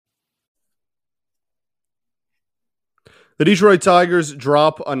The Detroit Tigers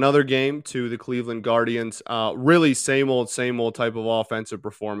drop another game to the Cleveland Guardians. Really same old type of offensive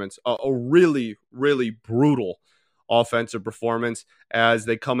performance. A really, really brutal offensive performance as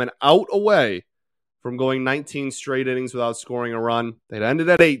they come out away from going 19 straight innings without scoring a run. They'd ended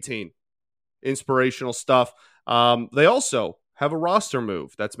at 18. Inspirational stuff. They also have a roster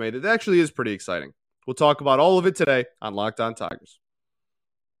move that's made it actually is pretty exciting. We'll talk about all of it today on Locked On Tigers.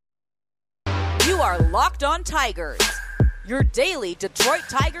 You are Locked On Tigers, your daily Detroit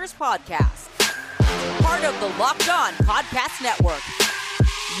Tigers podcast. Part of the Locked On Podcast Network,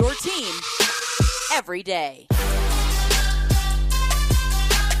 your team every day.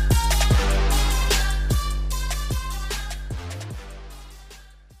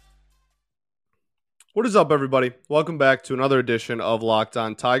 What is up, everybody? Welcome back to another edition of Locked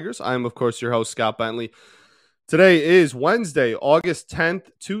On Tigers. I am, of course, your host, Scott Bentley. Today is Wednesday, August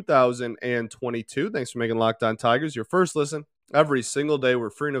 10th, 2022. Thanks for making Locked On Tigers your first listen every single day. We're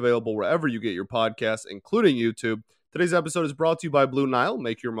free and available wherever you get your podcasts, including YouTube. Today's episode is brought to you by Blue Nile.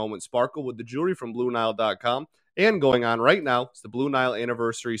 Make your moment sparkle with the jewelry from BlueNile.com. And going on right now is the Blue Nile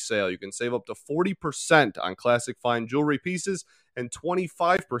Anniversary Sale. You can save up to 40% on classic fine jewelry pieces and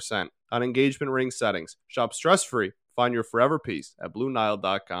 25% on engagement ring settings. Shop stress-free. Find your forever piece at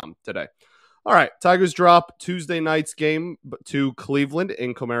BlueNile.com today. All right, Tigers drop Tuesday night's game to Cleveland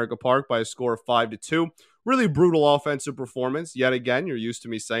in Comerica Park by a score of 5-2. Really brutal offensive performance. Yet again, you're used to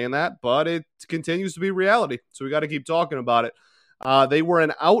me saying that, but it continues to be reality, so we got to keep talking about it. They were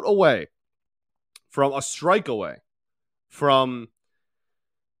an out away from a strike away from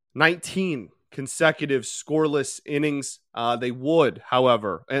 19 consecutive scoreless innings. They would,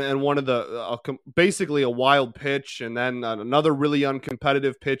 however, and one of the basically a wild pitch and then another really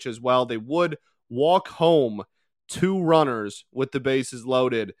uncompetitive pitch as well. They would walk home 2 runners with the bases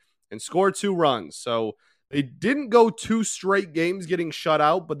loaded and score 2 runs. So they didn't go 2 straight games getting shut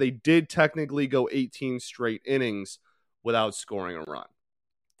out, but they did technically go 18 straight innings without scoring a run.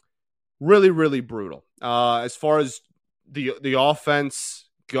 Really, really brutal. As far as the offense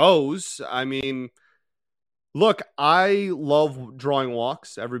goes, I mean, look, I love drawing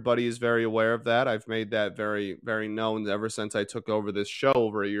walks. Everybody is very aware of that. I've made that very, very known ever since I took over this show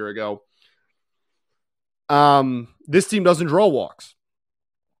over a year ago. This team doesn't draw walks.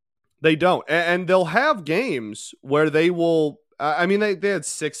 They don't. And they'll have games where they will, they had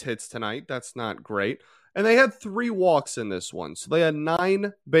 6 hits tonight. That's not great. And they had 3 walks in this one. So they had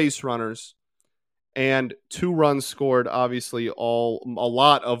 9 base runners and 2 runs scored. Obviously, a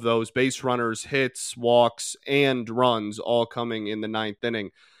lot of those base runners, hits, walks, and runs all coming in the 9th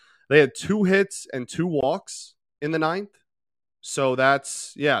inning. They had 2 hits and 2 walks in the 9th. So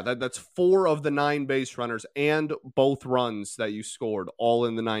that's 4 of the 9 base runners and both runs that you scored all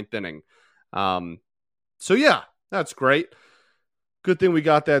in the 9th inning. That's great. Good thing we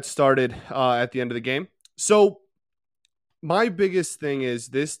got that started at the end of the game. So my biggest thing is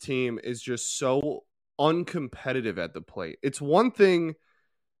this team is just so uncompetitive at the plate. It's one thing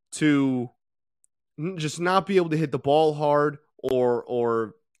to just not be able to hit the ball hard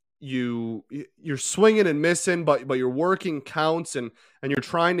or you're swinging and missing, but you're working counts and you're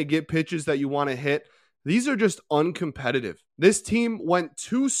trying to get pitches that you want to hit. These are just uncompetitive. This team went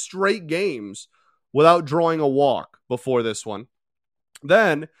 2 straight games without drawing a walk before this one.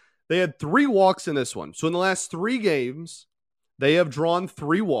 Then they had 3 walks in this one. So in the last 3 games, they have drawn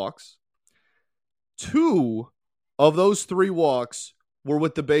 3 walks. 2 of those 3 walks were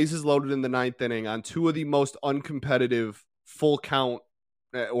with the bases loaded in the 9th inning on 2 of the most uncompetitive full count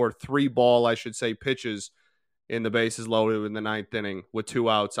or 3 ball, I should say, pitches in the bases loaded in the 9th inning with 2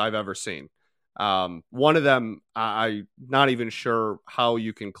 outs I've ever seen. One of them, I'm not even sure how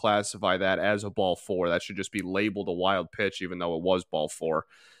you can classify that as a ball 4. That should just be labeled a wild pitch, even though it was ball 4.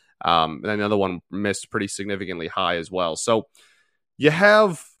 And another one missed pretty significantly high as well. So you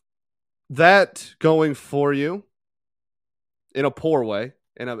have that going for you in a poor way,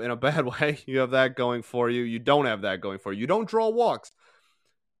 in a bad way. You have that going for you. You don't have that going for you. You don't draw walks.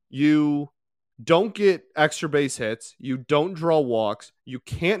 You don't get extra base hits. You don't draw walks. You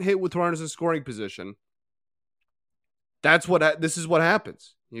can't hit with runners in scoring position. This is what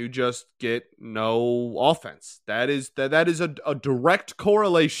happens. You just get no offense. That is a direct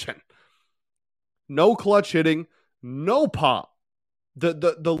correlation. No clutch hitting, no pop.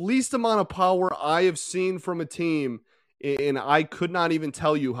 The least amount of power I have seen from a team, and I could not even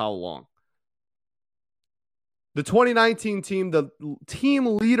tell you how long. The 2019 team, the team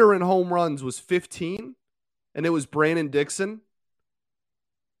leader in home runs was 15, and it was Brandon Dixon.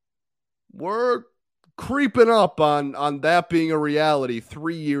 We're creeping up on that being a reality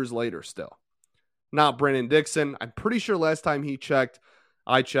 3 years later still. not Brandon Dixon. I'm pretty sure last time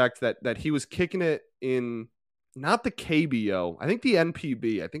I checked that he was kicking it in not the KBO. I think the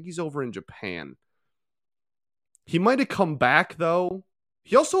NPB. I think he's over in Japan. He might have come back though.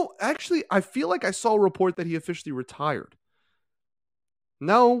 He also actually, I feel like I saw a report that he officially retired.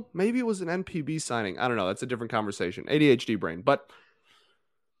 No, maybe it was an NPB signing. I don't know. That's a different conversation. ADHD brain. But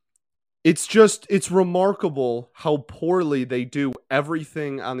it's remarkable how poorly they do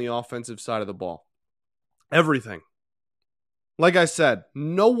everything on the offensive side of the ball. Everything. Like I said,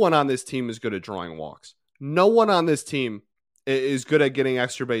 no one on this team is good at drawing walks. No one on this team is good at getting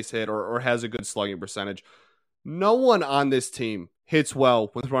extra base hit or has a good slugging percentage. No one on this team hits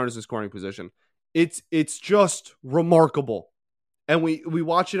well with runners in scoring position. It's just remarkable. And we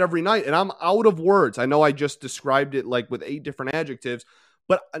watch it every night, and I'm out of words. I know I just described it like with 8 different adjectives,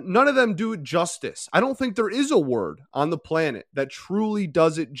 but none of them do it justice. I don't think there is a word on the planet that truly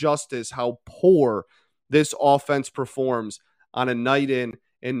does it justice how poor this offense performs on a night in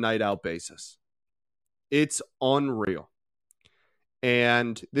and night out basis. It's unreal.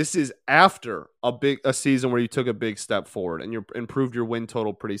 And this is after a season where you took a big step forward and you improved your win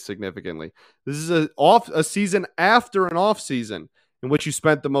total pretty significantly. This is a season after an off season in which you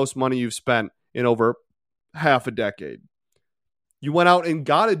spent the most money you've spent in over half a decade. You went out and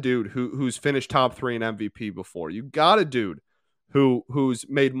got a dude who's finished top 3 in MVP before. You got a dude who's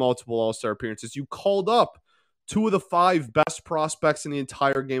made multiple All-Star appearances. You called up 2 of the 5 best prospects in the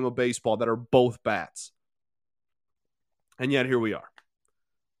entire game of baseball that are both bats. And yet here we are.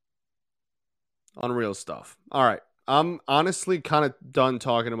 Unreal stuff. All right. I'm honestly kind of done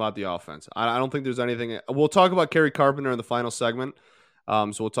talking about the offense. I don't think there's anything. We'll talk about Kerry Carpenter in the final segment.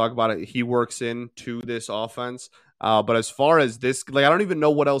 So we'll talk about it. He works into this offense. But as far as this, like, I don't even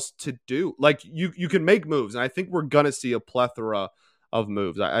know what else to do. Like, you can make moves. And I think we're going to see a plethora of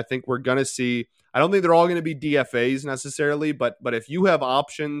moves. I think we're going to see, I don't think they're all going to be DFAs necessarily, but if you have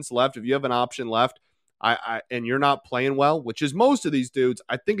options left, if you have an option left, and you're not playing well, which is most of these dudes,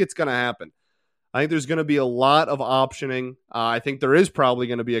 I think it's going to happen. I think there's going to be a lot of optioning. I think there is probably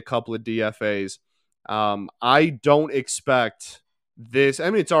going to be a couple of DFAs. I don't expect this. I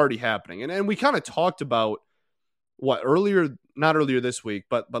mean, it's already happening. And we kind of talked about not earlier this week,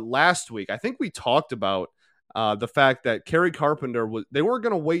 but last week. I think we talked about the fact that Kerry Carpenter they weren't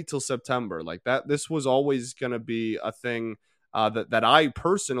going to wait till September. Like that, this was always going to be a thing that I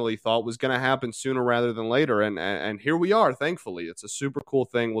personally thought was going to happen sooner rather than later. And here we are, thankfully. It's a super cool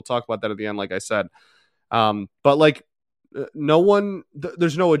thing. We'll talk about that at the end, like I said. But like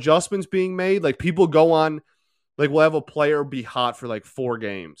there's no adjustments being made. Like people go on, like we'll have a player be hot for like 4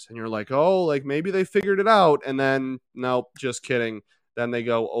 games. And you're like, oh, like maybe they figured it out. And then, no, just kidding. Then they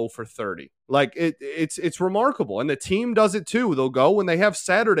go 0 for 30. Like it's remarkable. And the team does it too. They'll go when they have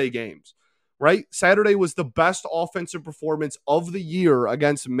Saturday games. Right? Saturday was the best offensive performance of the year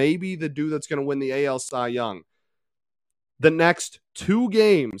against maybe the dude that's going to win the AL Cy Young. The next 2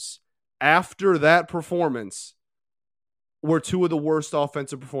 games after that performance were 2 of the worst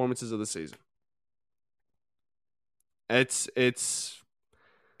offensive performances of the season.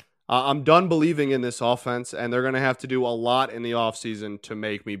 I'm done believing in this offense, and they're going to have to do a lot in the offseason to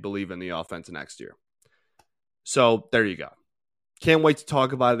make me believe in the offense next year. So there you go. Can't wait to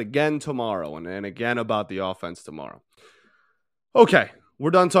talk about it again tomorrow and again about the offense tomorrow. Okay, we're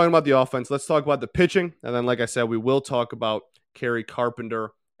done talking about the offense. Let's talk about the pitching. And then, like I said, we will talk about Kerry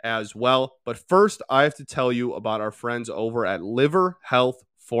Carpenter as well. But first, I have to tell you about our friends over at Liver Health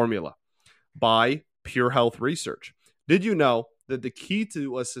Formula by Pure Health Research. Did you know that the key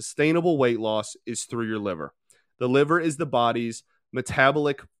to a sustainable weight loss is through your liver? The liver is the body's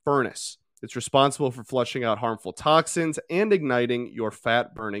metabolic furnace. It's responsible for flushing out harmful toxins and igniting your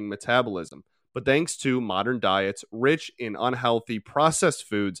fat-burning metabolism. But thanks to modern diets rich in unhealthy processed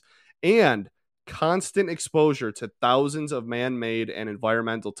foods and constant exposure to thousands of man-made and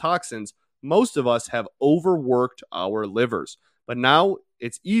environmental toxins, most of us have overworked our livers. But now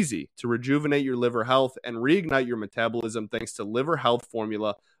it's easy to rejuvenate your liver health and reignite your metabolism thanks to Liver Health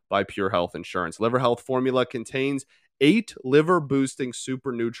Formula by Pure Health Insurance. Liver Health Formula contains 8 liver-boosting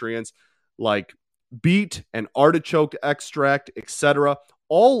super nutrients like beet and artichoke extract, etc.,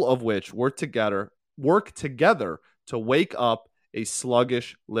 all of which work together to wake up a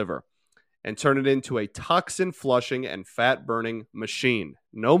sluggish liver and turn it into a toxin-flushing and fat-burning machine.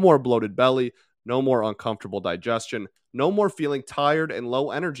 No more bloated belly, no more uncomfortable digestion, no more feeling tired and low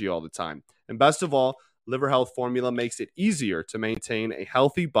energy all the time. And best of all, Liver Health Formula makes it easier to maintain a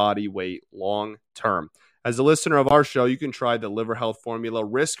healthy body weight long term. As a listener of our show, you can try the Liver Health Formula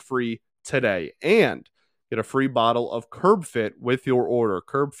risk-free today and get a free bottle of Curb Fit with your order.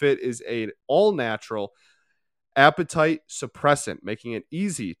 Curb Fit is an all-natural appetite suppressant, making it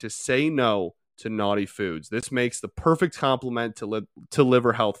easy to say no to naughty foods. This makes the perfect complement to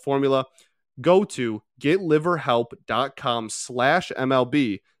Liver Health Formula. Go to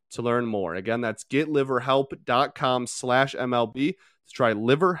getliverhelp.com/MLB to learn more. Again, that's getliverhelp.com/MLB to try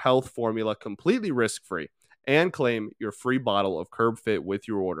Liver Health Formula completely risk-free and claim your free bottle of Curb Fit with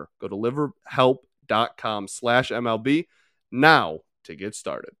your order. Go to liverhelp.com/MLB now to get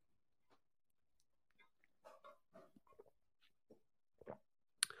started.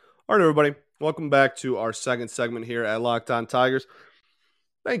 All right, everybody. Welcome back to our second segment here at Locked On Tigers.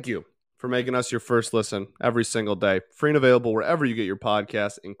 Thank you for making us your first listen every single day. Free and available wherever you get your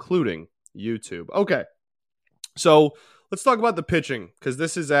podcasts, including YouTube. Okay, so let's talk about the pitching, because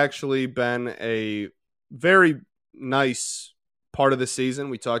this has actually been a very nice part of the season.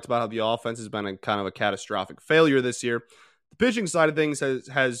 We talked about how the offense has been a kind of a catastrophic failure this year. The pitching side of things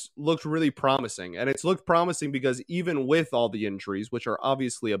has looked really promising, and it's looked promising because even with all the injuries, which are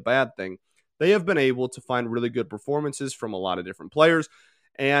obviously a bad thing, they have been able to find really good performances from a lot of different players,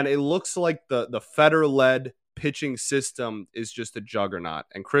 and it looks like the Fetter-led pitching system is just a juggernaut,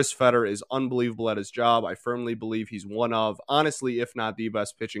 and Chris Fetter is unbelievable at his job. I firmly believe he's one of, honestly, if not the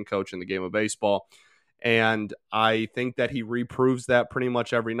best pitching coach in the game of baseball, and I think that he reproves that pretty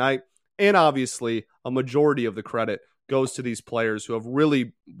much every night, and obviously a majority of the credit goes to these players who have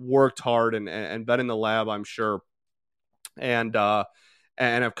really worked hard and been in the lab, I'm sure, and have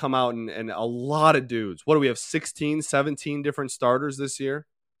come out and a lot of dudes. What do we have, 16, 17 different starters this year?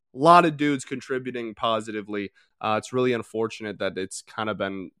 A lot of dudes contributing positively. It's really unfortunate that it's kind of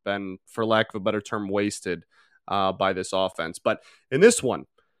been, for lack of a better term, wasted by this offense. But in this one,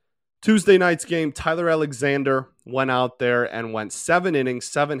 Tuesday night's game, Tyler Alexander went out there and went 7 innings,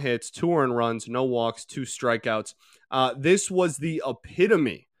 7 hits, 2 earned runs, no walks, 2 strikeouts. This was the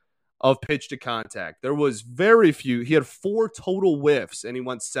epitome of pitch to contact. There was very few. He had 4 total whiffs, and he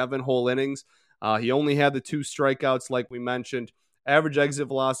went 7 whole innings. He only had the 2 strikeouts, like we mentioned. Average exit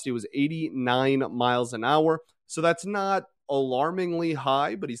velocity was 89 miles an hour. So that's not alarmingly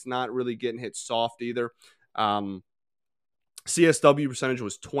high, but he's not really getting hit soft either. CSW percentage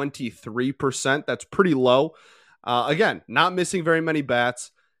was 23%. That's pretty low. Again, not missing very many bats.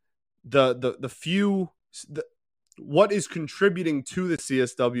 What is contributing to the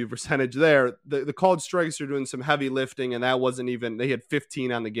CSW percentage there? The called strikes are doing some heavy lifting, and that wasn't even. They had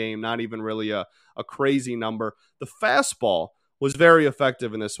 15 on the game, not even really a crazy number. The fastball was very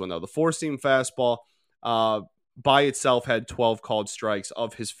effective in this one, though. The 4-seam fastball by itself had 12 called strikes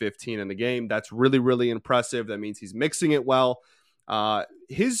of his 15 in the game. That's really, really impressive. That means he's mixing it well.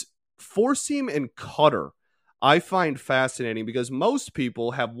 His 4-seam and cutter I find fascinating because most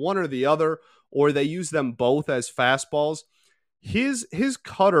people have one or the other, or they use them both as fastballs. His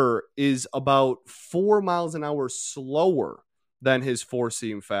cutter is about 4 miles an hour slower than his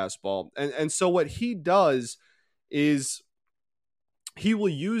 4-seam fastball. And so what he does is he will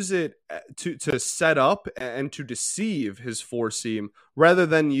use it to set up and to deceive his 4-seam rather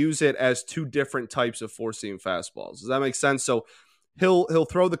than use it as 2 different types of 4-seam fastballs. Does that make sense? So he'll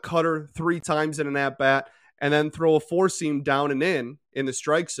throw the cutter 3 times in an at-bat and then throw a 4-seam down and in the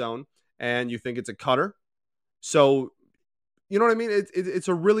strike zone, and you think it's a cutter. So, you know what I mean? It's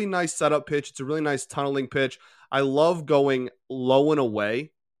a really nice setup pitch. It's a really nice tunneling pitch. I love going low and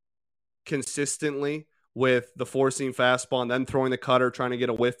away consistently with the 4-seam fastball and then throwing the cutter, trying to get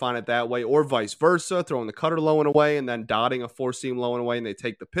a whiff on it that way, or vice versa, throwing the cutter low and away and then dotting a 4-seam low and away, and they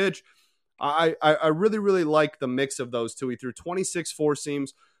take the pitch. I really, really like the mix of those two. He threw 26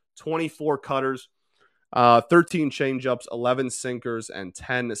 4-seams, 24 cutters, 13 changeups, 11 sinkers, and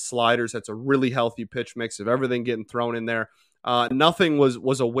 10 sliders. That's a really healthy pitch mix of everything getting thrown in there. Nothing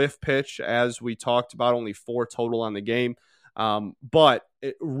was a whiff pitch, as we talked about, only 4 total on the game. But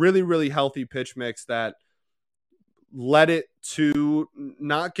really, really healthy pitch mix that led it to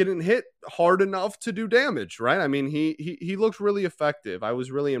not getting hit hard enough to do damage, right? I mean, he looked really effective. I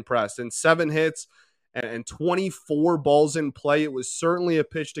was really impressed. And 7 hits and 24 balls in play. It was certainly a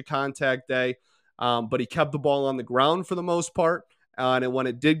pitch to contact day, but he kept the ball on the ground for the most part. And when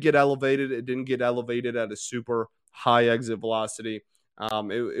it did get elevated, it didn't get elevated at a super high exit velocity.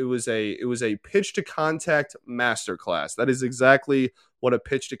 It was a pitch to contact masterclass. That is exactly what a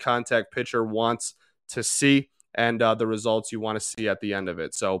pitch to contact pitcher wants to see, and the results you want to see at the end of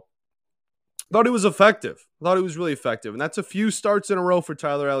it. So I thought it was effective. I thought it was really effective. And that's a few starts in a row for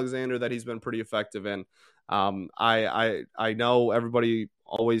Tyler Alexander that he's been pretty effective in. I know everybody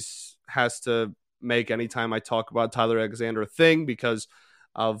always has to make, anytime I talk about Tyler Alexander, a thing because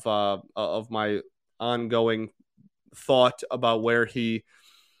of my ongoing thought about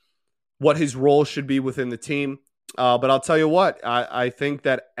what his role should be within the team. But I'll tell you what, I think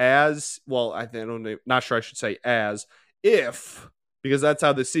that because that's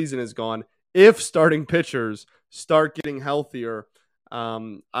how the season has gone, if starting pitchers start getting healthier,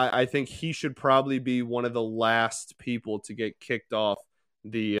 I think he should probably be one of the last people to get kicked off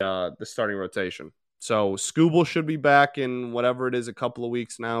the starting rotation. So Skubal should be back in whatever it is, a couple of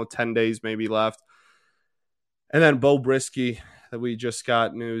weeks now, 10 days maybe left. And then Beau Brieske, that we just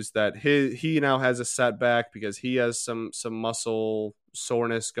got news that he now has a setback because he has some muscle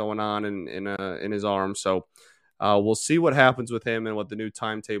soreness going on in his arm. So we'll see what happens with him and what the new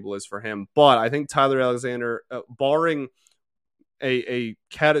timetable is for him. But I think Tyler Alexander, barring a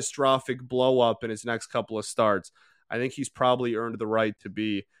catastrophic blow up in his next couple of starts, I think he's probably earned the right to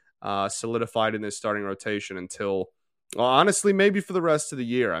be solidified in this starting rotation until, well, honestly, maybe for the rest of the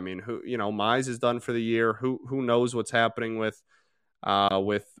year. I mean, Mize is done for the year. Who knows what's happening with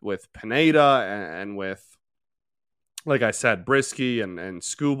Pineda and with, like I said, Brieske and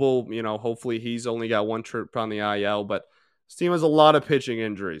Skubal. Hopefully he's only got one trip on the IL, but this team has a lot of pitching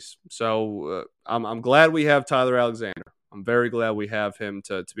injuries. So I'm glad we have Tyler Alexander. I'm very glad we have him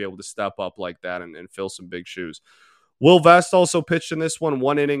to be able to step up like that and fill some big shoes. Will Vest also pitched in this one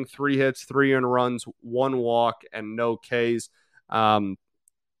 1 inning, 3 hits, 3 earned runs, 1 walk, and no Ks.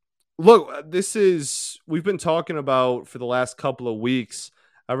 Look, we've been talking about for the last couple of weeks,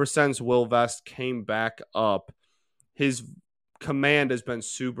 ever since Will Vest came back up, his command has been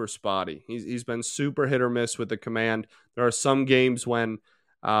super spotty. He's been super hit or miss with the command. There are some games when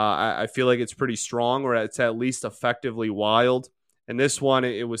I feel like it's pretty strong, or it's at least effectively wild. And this one,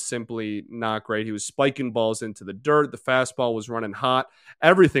 it was simply not great. He was spiking balls into the dirt. The fastball was running hot.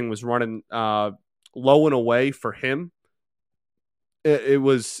 Everything was running low and away for him. It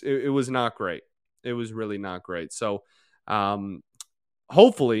was not great. It was really not great. So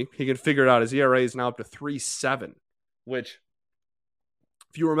hopefully he can figure it out. His ERA is now up to 3.7, which,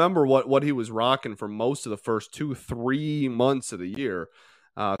 if you remember what he was rocking for most of the first 2-3 months of the year,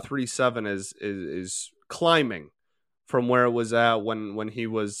 3.7 is climbing from where it was at when he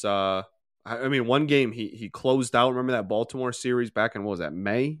was. One game he closed out. Remember that Baltimore series back in, what was that,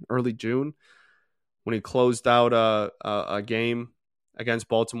 May, early June, when he closed out a game against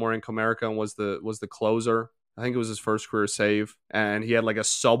Baltimore in Comerica and was the closer. I think it was his first career save, and he had like a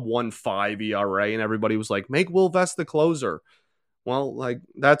sub 1.5 ERA, and everybody was like, "Make Will Vest the closer." Well, like,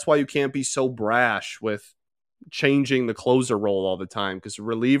 that's why you can't be so brash with changing the closer role all the time, because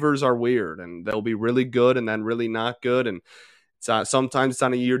relievers are weird and they'll be really good and then really not good, and sometimes it's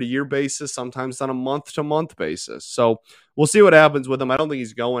on a year-to-year basis, sometimes it's on a month-to-month basis. So we'll see what happens with him. I don't think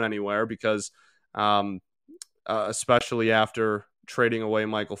he's going anywhere because especially after trading away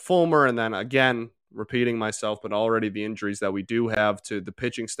Michael Fulmer, and then again repeating myself, but already the injuries that we do have to the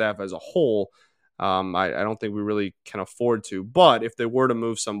pitching staff as a whole, I don't think we really can afford to. But if they were to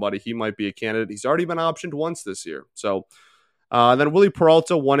move somebody, he might be a candidate. He's already been optioned once this year. So then Willie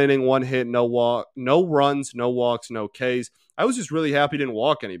Peralta, 1 inning, 1 hit, no runs, no walks, no Ks. I was just really happy he didn't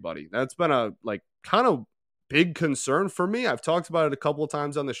walk anybody. That's been a kind of big concern for me. I've talked about it a couple of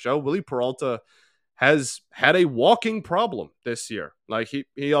times on the show. Willie Peralta has had a walking problem this year. Like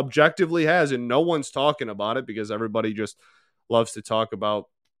he objectively has, and no one's talking about it because everybody just loves to talk about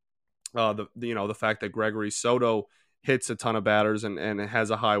the fact that Gregory Soto hits a ton of batters and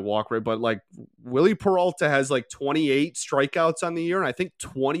has a high walk rate. But like Willie Peralta has like 28 strikeouts on the year and I think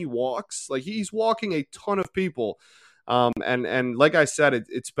 20 walks. Like he's walking a ton of people. And like I said,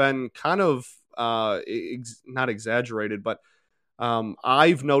 it's been kind of not exaggerated, but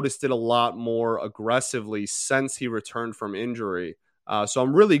I've noticed it a lot more aggressively since he returned from injury. So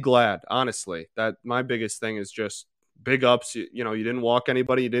I'm really glad, honestly, that my biggest thing is just big ups. You didn't walk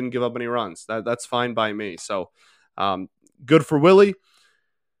anybody. You didn't give up any runs. That's fine by me. So good for Willie.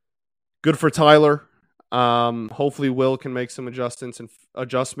 Good for Tyler. Hopefully Will can make some adjustments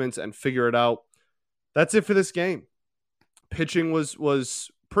and figure it out. That's it for this game. Pitching was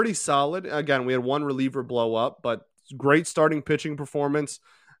pretty solid. Again, we had one reliever blow up, but great starting pitching performance.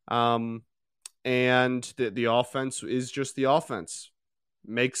 And the offense is just the offense.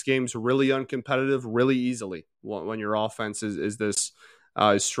 Makes games really uncompetitive really easily when your offense is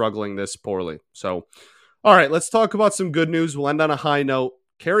struggling this poorly. So, all right, let's talk about some good news. We'll end on a high note.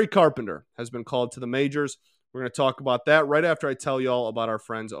 Kerry Carpenter has been called to the majors. We're going to talk about that right after I tell you all about our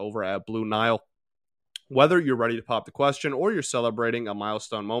friends over at Blue Nile. Whether you're ready to pop the question or you're celebrating a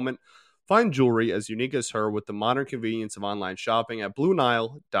milestone moment, Find jewelry as unique as her with the modern convenience of online shopping at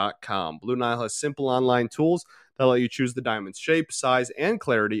BlueNile.com. Blue Nile has simple online tools that let you choose the diamond's shape, size, and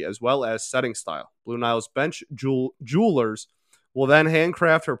clarity, as well as setting style. Blue Nile's bench jewelers will then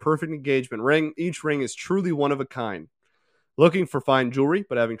handcraft her perfect engagement ring. Each ring is truly one of a kind. Looking for fine jewelry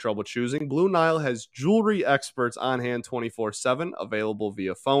but having trouble choosing? Blue Nile has jewelry experts on hand 24/7, available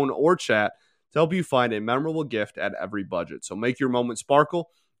via phone or chat to help you find a memorable gift at every budget. So make your moment sparkle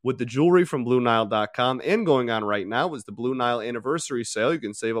with the jewelry from BlueNile.com. And going on right now is the Blue Nile anniversary sale. You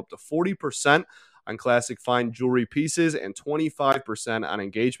can save up to 40% on classic fine jewelry pieces and 25% on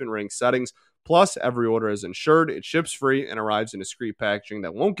engagement ring settings. Plus, every order is insured, it ships free, and arrives in discreet packaging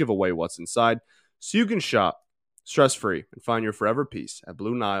that won't give away what's inside. So you can shop stress-free and find your forever piece at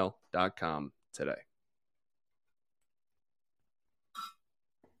BlueNile.com today.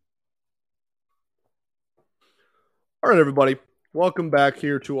 All right, everybody. Welcome back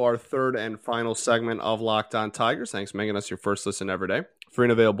here to our third and final segment of Locked On Tigers. Thanks for making us your first listen every day. Free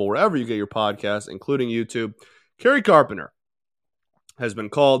and available wherever you get your podcasts, including YouTube. Kerry Carpenter has been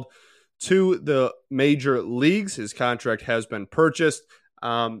called to the major leagues. His contract has been purchased.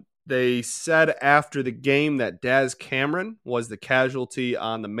 They said after the game that Daz Cameron was the casualty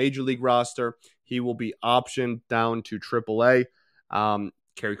on the major league roster. He will be optioned down to AAA.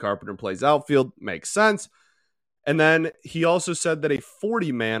 Kerry Carpenter plays outfield. Makes sense. And then he also said that a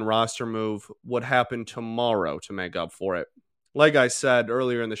 40-man roster move would happen tomorrow to make up for it. Like I said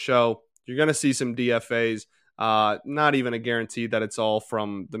earlier in the show, you're going to see some DFAs. Not even a guarantee that it's all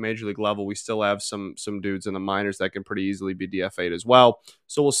from the major league level. We still have some dudes in the minors that can pretty easily be DFA'd as well.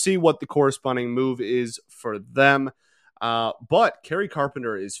 So we'll see what the corresponding move is for them. But Kerry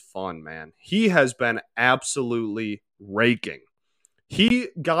Carpenter is fun, man. He has been absolutely raking. He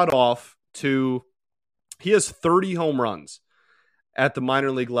has 30 home runs at the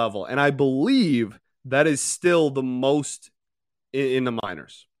minor league level, and I believe that is still the most in the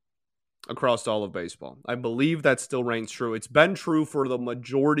minors across all of baseball. I believe that still reigns true. It's been true for the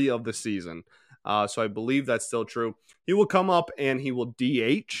majority of the season, so I believe that's still true. He will come up and he will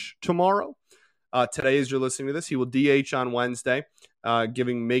DH tomorrow. Today, as you're listening to this, he will DH on Wednesday,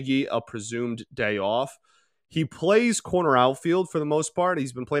 giving Miggy a presumed day off. He plays corner outfield for the most part.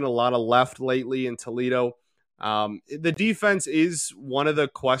 He's been playing a lot of left lately in Toledo. The defense is one of the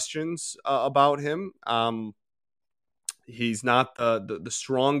questions about him. He's not the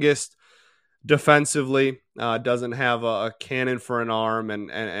strongest defensively. Doesn't have a cannon for an arm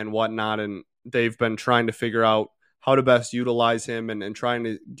and whatnot. And they've been trying to figure out how to best utilize him and trying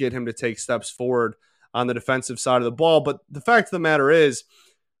to get him to take steps forward on the defensive side of the ball. But the fact of the matter is,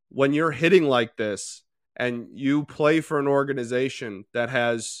 when you're hitting like this, and you play for an organization that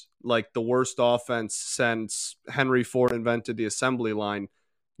has like the worst offense since Henry Ford invented the assembly line,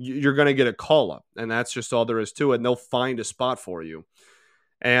 you're going to get a call up. And that's just all there is to it. And they'll find a spot for you.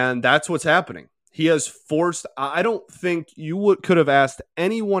 And that's what's happening. He has forced, I don't think you could have asked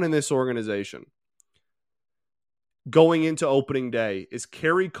anyone in this organization going into opening day, is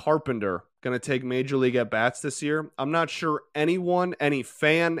Kerry Carpenter going to take major league at bats this year? I'm not sure anyone, any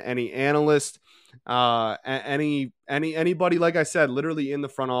fan, any analyst, anybody, like I said, literally in the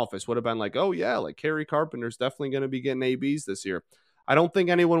front office would have been like, oh yeah, like Kerry Carpenter's definitely going to be getting ABs this year. I don't think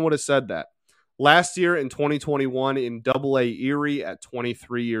anyone would have said that. Last year in 2021 in AA Erie at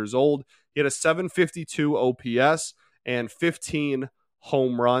 23 years old, he had a 752 OPS and 15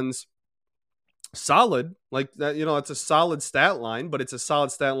 home runs. Solid, like that, it's a solid stat line, but it's a solid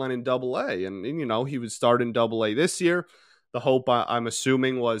stat line in AA. And he would start in AA this year. The hope, I'm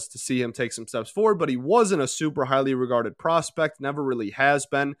assuming, was to see him take some steps forward, but he wasn't a super highly regarded prospect, never really has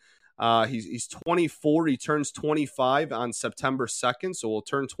been. He's 24. He turns 25 on September 2nd, so we'll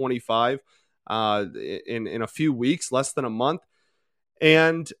turn 25 in a few weeks, less than a month.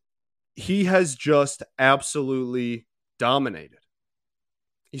 And he has just absolutely dominated.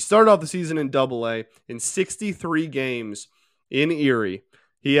 He started off the season in AA in 63 games in Erie.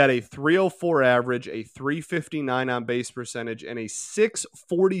 He had a 304 average, a 359 on base percentage, and a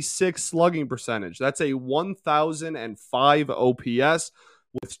 646 slugging percentage. That's a 1,005 OPS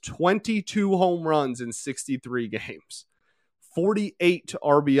with 22 home runs in 63 games. 48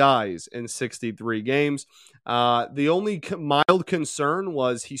 RBIs in 63 games. The only mild concern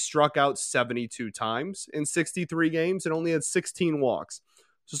was he struck out 72 times in 63 games and only had 16 walks.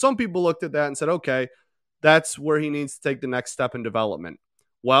 So some people looked at that and said, okay, that's where he needs to take the next step in development.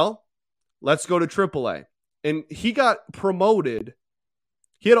 Well, let's go to AAA. And he got promoted.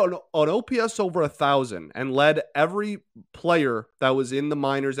 He had an OPS over 1,000 and led every player that was in the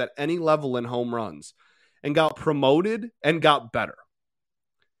minors at any level in home runs and got promoted and got better.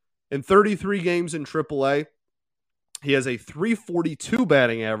 In 33 games in AAA, he has a 342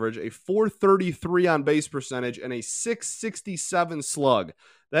 batting average, a 433 on base percentage, and a 667 slug.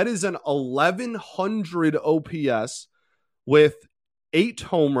 That is an 1100 OPS with 8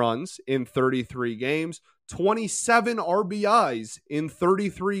 home runs in 33 games, 27 RBIs in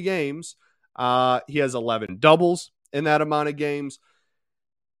 33 games. He has 11 doubles in that amount of games,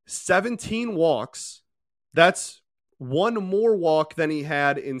 17 walks. That's one more walk than he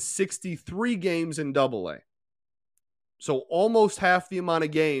had in 63 games in AA. So almost half the amount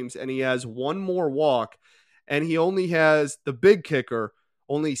of games, and he has one more walk, and he only has, the big kicker,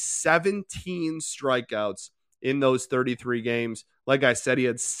 only 17 strikeouts in those 33 games. Like I said, he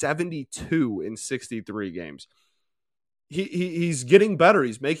had 72 in 63 games. He's getting better.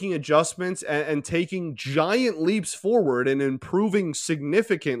 He's making adjustments and taking giant leaps forward and improving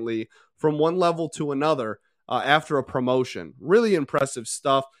significantly from one level to another after a promotion. Really impressive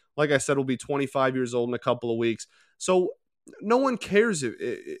stuff. Like I said, he'll be 25 years old in a couple of weeks. So no one cares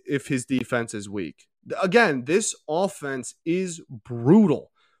if his defense is weak. Again, this offense is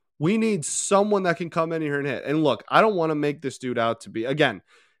brutal. We need someone that can come in here and hit. And look, I don't want to make this dude out to be, again,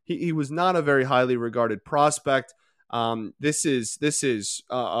 he was not a very highly regarded prospect. This is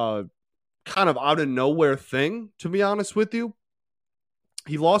kind of out of nowhere thing, to be honest with you.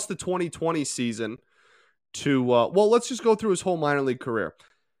 He lost the 2020 season to, let's just go through his whole minor league career.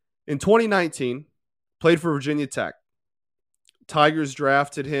 In 2019, played for Virginia Tech. Tigers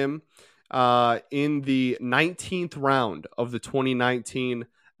drafted him in the 19th round of the 2019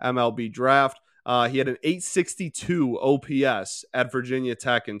 MLB draft. He had an 862 OPS at Virginia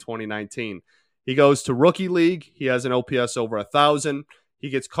Tech in 2019. He goes to Rookie League. He has an OPS over 1,000. He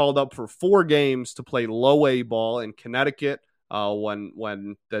gets called up for 4 games to play low A ball in Connecticut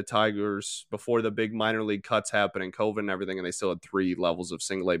when the Tigers, before the big minor league cuts happened and COVID and everything, and they still had 3 levels of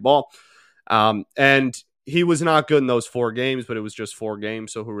single A ball. And he was not good in those 4 games, but it was just 4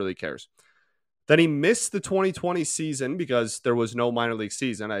 games, so who really cares? Then he missed the 2020 season because there was no minor league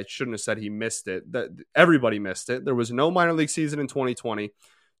season. I shouldn't have said he missed it. Everybody missed it. There was no minor league season in 2020.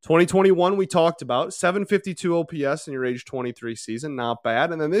 2021, we talked about 752 OPS in your age 23 season. Not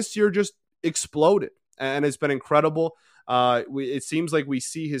bad. And then this year just exploded, and it's been incredible. It seems like we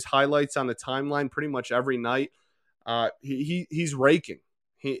see his highlights on the timeline pretty much every night. He's raking.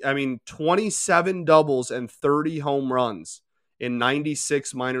 27 doubles and 30 home runs in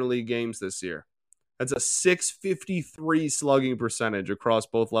 96 minor league games this year. That's a 653 slugging percentage across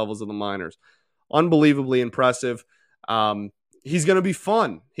both levels of the minors. Unbelievably impressive. He's going to be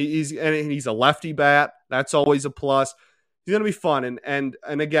fun. He's a lefty bat. That's always a plus. He's going to be fun. And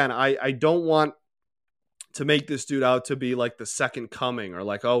again, I don't want to make this dude out to be like the second coming or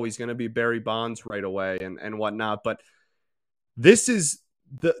like, oh, he's going to be Barry Bonds right away and whatnot. But this is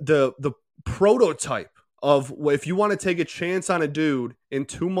the prototype of, if you want to take a chance on a dude in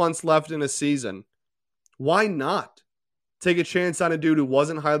 2 months left in a season, why not take a chance on a dude who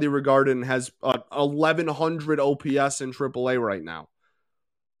wasn't highly regarded and has 1,100 OPS in AAA right now?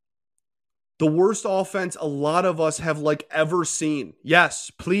 The worst offense a lot of us have ever seen.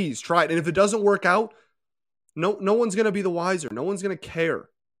 Yes, please try it. And if it doesn't work out, no one's going to be the wiser. No one's going to care.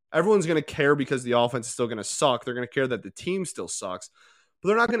 Everyone's going to care because the offense is still going to suck. They're going to care that the team still sucks. But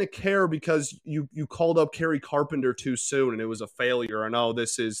they're not going to care because you called up Kerry Carpenter too soon and it was a failure, and oh,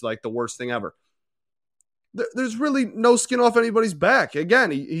 this is like the worst thing ever. There's really no skin off anybody's back. Again,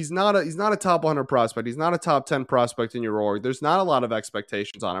 he's not a top 100 prospect. He's not a top 10 prospect in your org. There's not a lot of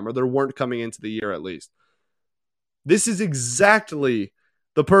expectations on him, or there weren't coming into the year at least. This is exactly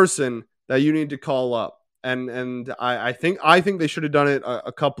the person that you need to call up. And I think they should have done it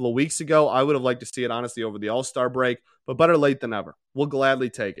a couple of weeks ago. I would have liked to see it, honestly, over the All-Star break, but better late than never. We'll gladly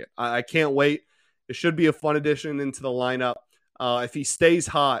take it. I can't wait. It should be a fun addition into the lineup. If he stays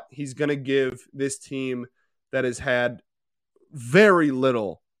hot, he's going to give this team that has had very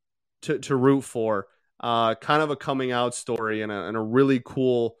little to root for kind of a coming out story and a really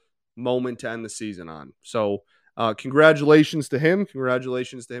cool moment to end the season on. So congratulations to him.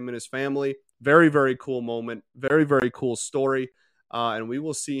 Congratulations to him and his family. Very, very cool moment. Very, very cool story. And we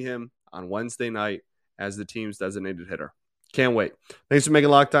will see him on Wednesday night as the team's designated hitter. Can't wait. Thanks for making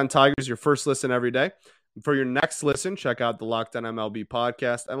Locked On Tigers your first listen every day. For your next listen, check out the Locked On MLB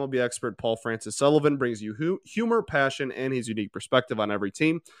podcast. MLB expert Paul Francis Sullivan brings you humor, passion, and his unique perspective on every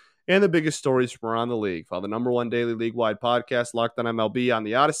team and the biggest stories from around the league. Follow the #1 daily league-wide podcast, Locked On MLB, on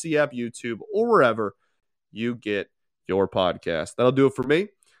the Odyssey app, YouTube, or wherever you get your podcast. That'll do it for me.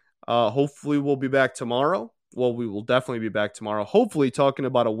 Hopefully we'll be back tomorrow. Well, we will definitely be back tomorrow. Hopefully talking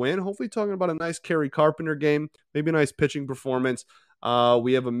about a win. Hopefully talking about a nice Kerry Carpenter game. Maybe a nice pitching performance.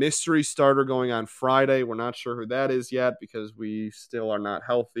 We have a mystery starter going on Friday. We're not sure who that is yet because we still are not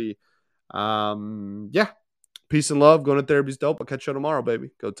healthy. Yeah. Peace and love. Going to therapy's dope. I'll catch you tomorrow,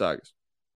 baby. Go Tigers.